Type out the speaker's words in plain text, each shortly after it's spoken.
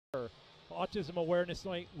Autism Awareness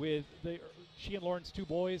Night with she and Lauren's two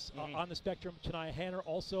boys on the spectrum. Chania Hanner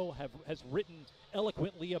also has written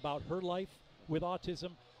eloquently about her life with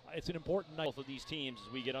autism. It's an important night. Both of these teams,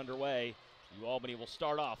 as we get underway, Albany will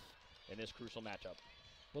start off in this crucial matchup.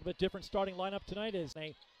 A little bit different starting lineup tonight is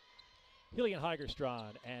Hillian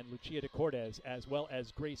Heigerstrand and Lucia de Cordes, as well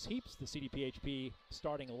as Grace Heaps, the CDPHP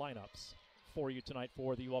starting lineups for you tonight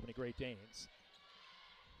for the Albany Great Danes.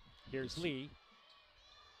 Here's Lee.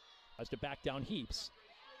 Has to back down Heaps.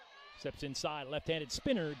 Steps inside, left-handed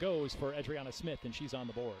spinner goes for Adriana Smith, and she's on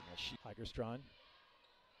the board. Heigerstrand.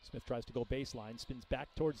 Smith tries to go baseline, spins back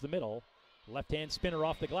towards the middle. Left-hand spinner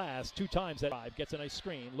off the glass, 2 times that 5, gets a nice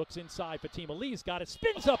screen, looks inside, Fatima Lee's got it,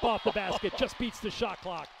 spins up off the basket, just beats the shot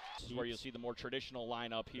clock. This is where you'll see the more traditional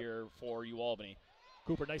lineup here for Albany.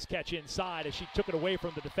 Cooper, nice catch inside as she took it away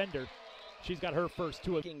from the defender. She's got her first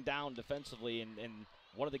 2. Looking down defensively, and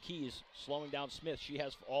one of the keys, slowing down Smith. She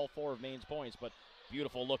has all 4 of Maine's points, but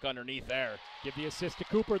beautiful look underneath there. Give the assist to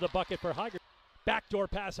Cooper, the bucket for Heiger. Backdoor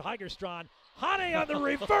pass to Heigerstrand. Hane on the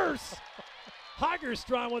reverse!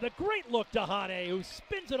 Heigerstrand with a great look to Hane, who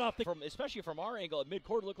spins it off the... Especially from our angle at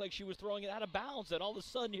midcourt, it looked like she was throwing it out of bounds, and all of a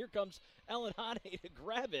sudden here comes Ellen Hane to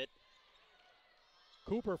grab it.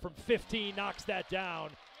 Cooper from 15 knocks that down.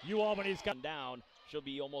 Albany's got down. She'll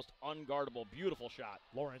be almost unguardable. Beautiful shot.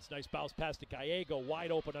 Lawrence, nice bounce pass to Gallego,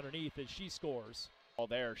 wide open underneath as she scores. All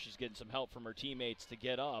there, she's getting some help from her teammates to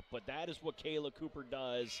get up, but that is what Kayla Cooper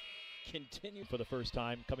does. Continue for the first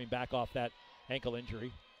time, coming back off that ankle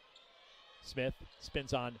injury. Smith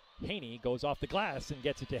spins on Haney, goes off the glass and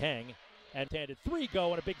gets it to Heng. And handed 3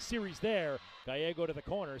 go and a big series there. Gallego to the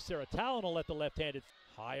corner. Sarah Talon will let the left-handed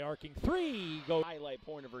high arcing 3 go. Highlight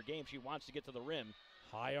point of her game. She wants to get to the rim.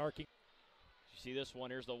 High arcing. You see this one.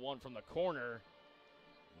 Here's the one from the corner.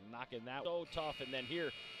 Knocking that so tough. And then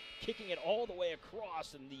here, kicking it all the way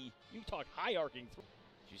across. And you talk high arcing 3.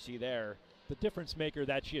 You see there. The difference maker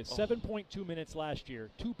that she has 7.2 minutes last year,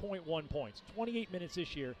 2.1 points, 28 minutes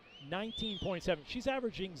this year, 19.7. She's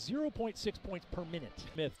averaging 0.6 points per minute.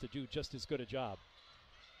 Smith to do just as good a job.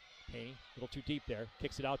 Haney, a little too deep there,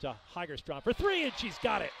 kicks it out to Heigerstrand for 3, and she's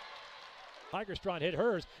got it. Heigerstrand hit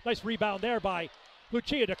hers. Nice rebound there by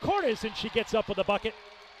Lucia de Cordes, and she gets up with the bucket.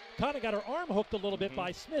 Kind of got her arm hooked a little bit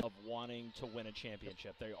by Smith. Of wanting to win a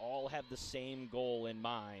championship. They all have the same goal in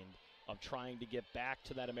mind of trying to get back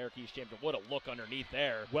to that American East Championship. What a look underneath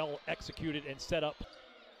there. Well executed and set up.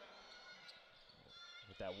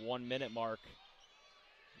 With that 1 minute mark,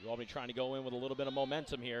 Albany trying to go in with a little bit of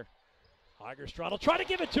momentum here. Heigerstrand will try to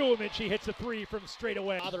give it to him, and she hits a 3 from straight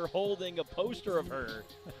away. Father holding a poster of her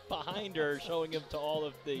behind her, showing him to all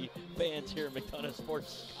of the fans here at McDonough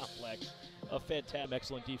Sports Complex. A fantastic,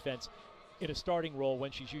 excellent defense in a starting role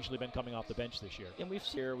when she's usually been coming off the bench this year. And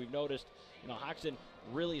we've noticed, Hoxton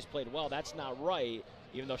really has played well. That's not right,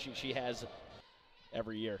 even though she has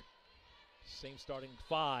every year. Same starting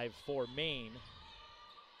 5 for Maine.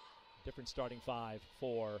 Different starting 5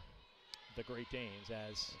 for the Great Danes.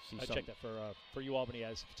 As I checked that for Albany,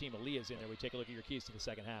 as Fatima Lee is in there. We take a look at your keys to the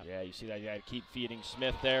second half. Yeah, you see that. You got to keep feeding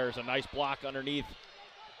Smith there. There's a nice block underneath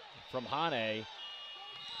from Hane.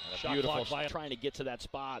 Beautiful shot, trying to get to that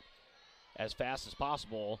spot as fast as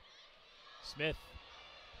possible. Smith,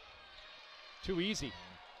 too easy.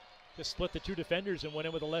 Just split the 2 defenders and went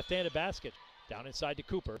in with a left-handed basket. Down inside to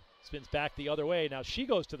Cooper, spins back the other way. Now she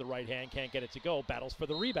goes to the right hand, can't get it to go, battles for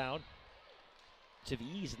the rebound. To the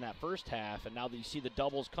ease in that first half, and now that you see the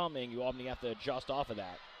doubles coming, you have to adjust off of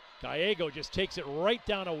that. Gallego just takes it right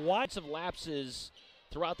down a wide. Of lapses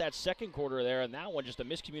throughout that second quarter there, and that one just a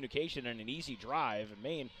miscommunication and an easy drive. And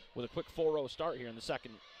Maine with a quick 4-0 start here in the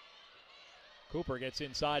second. Cooper gets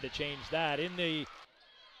inside to change that.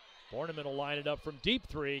 Borneman will line it up from deep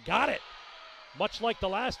 3. Got it! Much like the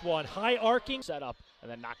last one, high arcing. Set up and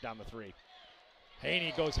then knock down the 3.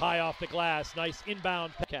 Haney goes high off the glass. Nice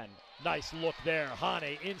inbound. Ken, nice look there.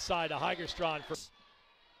 Hane inside to Heigerstrand.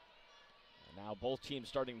 And now both teams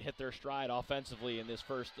starting to hit their stride offensively in this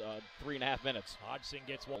first 3.5 minutes. Hodgson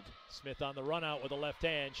gets one. Smith on the run out with a left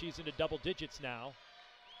hand. She's into double digits now.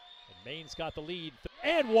 And Maine's got the lead.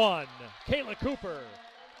 And 1. Kayla Cooper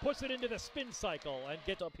puts it into the spin cycle and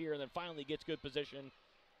gets up here and then finally gets good position.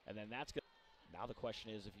 And then that's good. Now the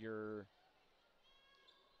question is if you're...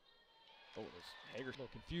 Oh, there's a little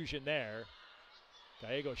confusion there.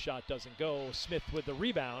 Gallego's shot doesn't go. Smith with the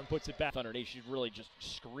rebound puts it back. Underneath, she's really just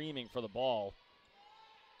screaming for the ball.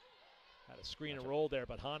 Had a screen and roll there,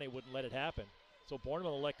 but Hane wouldn't let it happen. So Borneman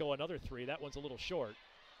will let go another 3. That one's a little short.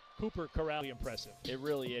 Cooper corral, impressive. It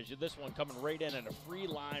really is. This one coming right in a free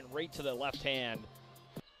line right to the left hand.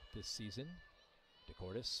 This season, de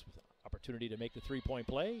Cordes with opportunity to make the 3-point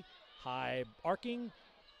play. High arcing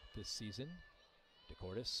this season.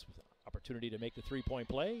 DeCordes with an opportunity to make the three-point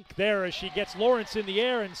play. There as she gets Lawrence in the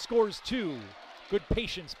air and scores 2. Good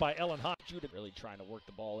patience by Ellen Hahn. Judah really trying to work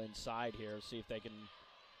the ball inside here, see if they can.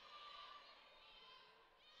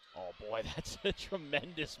 Oh boy, that's a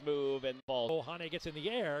tremendous move. And ball. Hane gets in the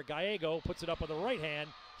air. Gallego puts it up on the right hand,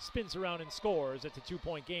 spins around and scores. It's a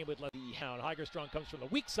 2-point game with left down. Higerstrong comes from the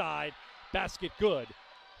weak side. Basket good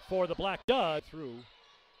for the Black Dud. Through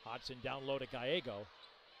Hodgson down low to Gallego.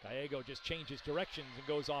 Gallego just changes directions and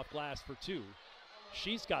goes off glass for 2.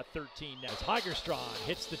 She's got 13 now. As Higerstrong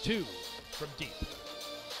hits the 2 from deep.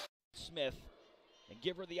 Smith, and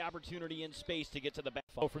give her the opportunity in space to get to the back.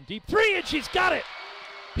 From deep 3, and she's got it!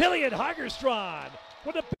 Hillian Higerstrong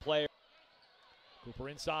with a player. Cooper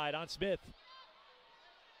inside on Smith.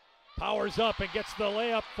 Powers up and gets the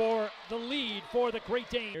layup for the lead for the Great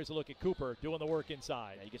Danes. Here's a look at Cooper doing the work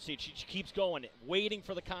inside. Yeah, you can see she keeps going, waiting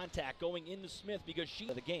for the contact, going into Smith because she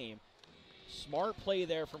the game. Smart play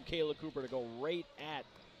there from Kayla Cooper to go right at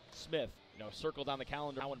Smith. You know, circle down the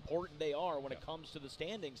calendar how important they are when it comes to the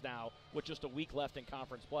standings now with just a week left in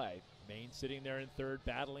conference play. Maine sitting there in third,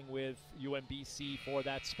 battling with UMBC for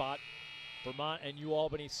that spot. Vermont and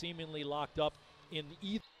UAlbany seemingly locked up in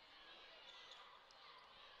either.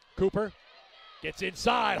 Cooper gets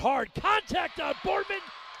inside, hard contact on Boardman,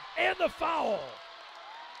 and the foul.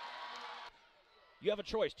 You have a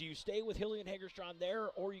choice. Do you stay with Hillian Hagerstrand there,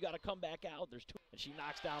 or you got to come back out? There's 2. And she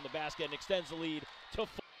knocks down the basket and extends the lead to 4.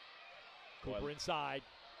 Cooper inside.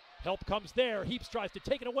 Help comes there. Heaps tries to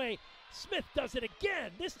take it away. Smith does it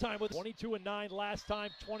again, this time with 22-9 last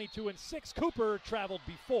time, 22-6. Cooper traveled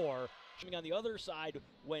before. On the other side,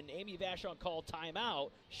 when Amy Vachon called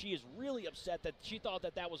timeout, she is really upset that she thought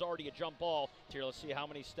that was already a jump ball. Here, let's see how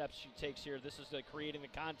many steps she takes here. This is creating the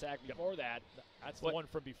contact before that. That's the one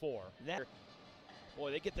from before.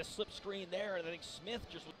 Boy, they get the slip screen there, and I think Smith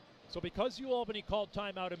just. So because UAlbany called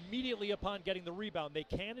timeout immediately upon getting the rebound, they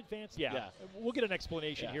can advance? Yeah. We'll get an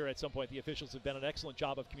explanation here at some point. The officials have done an excellent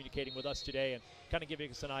job of communicating with us today and kind of giving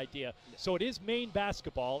us an idea. So it is Maine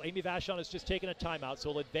basketball. Amy Vachon has just taken a timeout,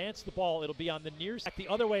 so it'll advance the ball. It'll be on the near side. The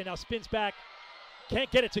other way now, spins back. Can't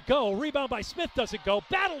get it to go. Rebound by Smith doesn't go.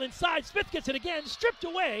 Battle inside. Smith gets it again. Stripped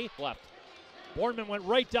away. Left. Boardman went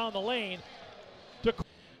right down the lane.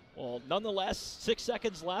 Well, nonetheless, 6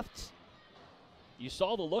 seconds left. You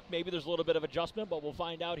saw the look. Maybe there's a little bit of adjustment, but we'll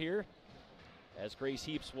find out here as Grace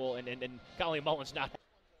Heaps will, and Colleen Mullins not.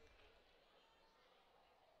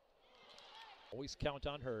 Always count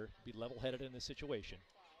on her to be level-headed in this situation.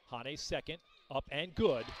 Hane second, up and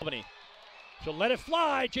good. Albany. She'll let it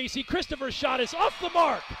fly. J.C. Christopher's shot is off the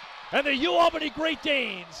mark. And the UAlbany Great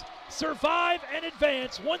Danes survive and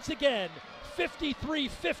advance once again.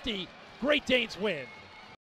 53-50, Great Danes win.